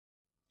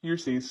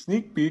Here's a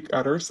sneak peek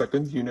at our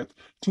second unit.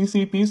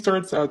 TCP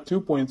starts at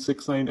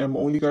 2.69M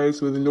only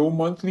guys with low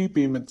monthly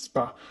payments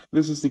pa.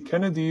 This is the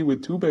Kennedy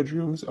with 2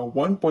 bedrooms, a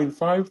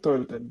 1.5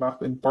 toilet and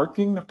bath and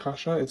parking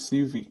Nakasha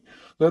SUV.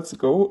 Let's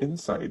go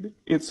inside.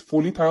 It's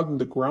fully tiled on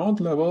the ground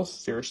level,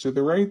 stairs to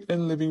the right,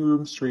 and living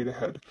room straight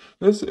ahead.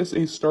 This is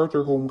a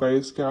starter home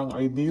guys, kaya ang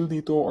ideal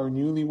dito are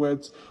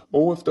newlyweds,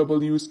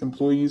 OFWs,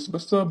 employees,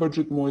 basta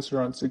budget mo is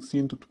around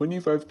 16 to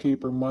 25K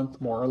per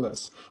month more or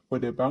less.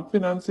 Pwede bank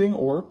financing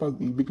or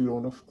Pag-ibig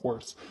loan of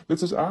course.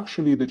 This is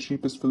actually the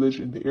cheapest village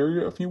in the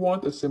area if you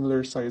want a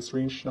similar size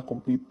range na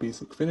complete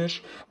basic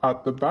finish.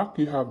 At the back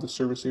you have the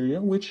service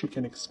area which you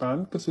can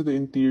expand kasi the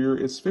interior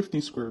is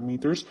 50 square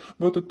meters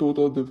but the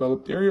total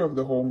developed area of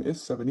the home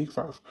is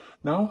 75.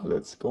 Now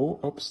let's go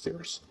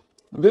upstairs.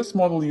 This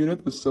model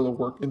unit is still a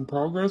work in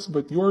progress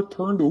but your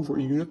turned over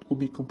unit will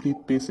be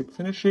complete basic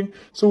finishing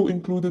so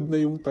included na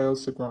yung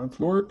tiles sa ground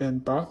floor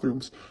and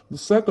bathrooms. The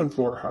second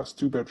floor has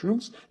 2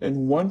 bedrooms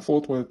and 1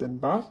 full toilet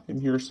and bath,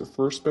 and here's the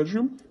first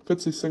bedroom.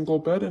 Fits a single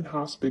bed and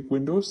has big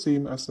windows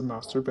same as the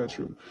master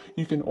bedroom.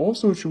 You can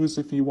also choose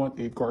if you want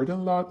a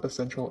garden lot, a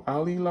central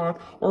alley lot,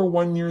 or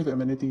one near the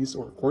amenities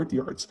or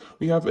courtyards.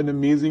 We have an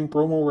amazing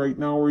promo right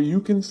now where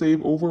you can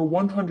save over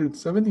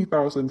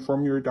 170,000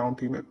 from your down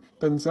payment.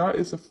 Tanza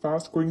is a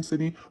fast growing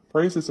city,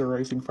 prices are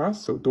rising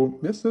fast, so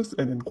don't miss this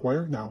and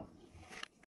inquire now.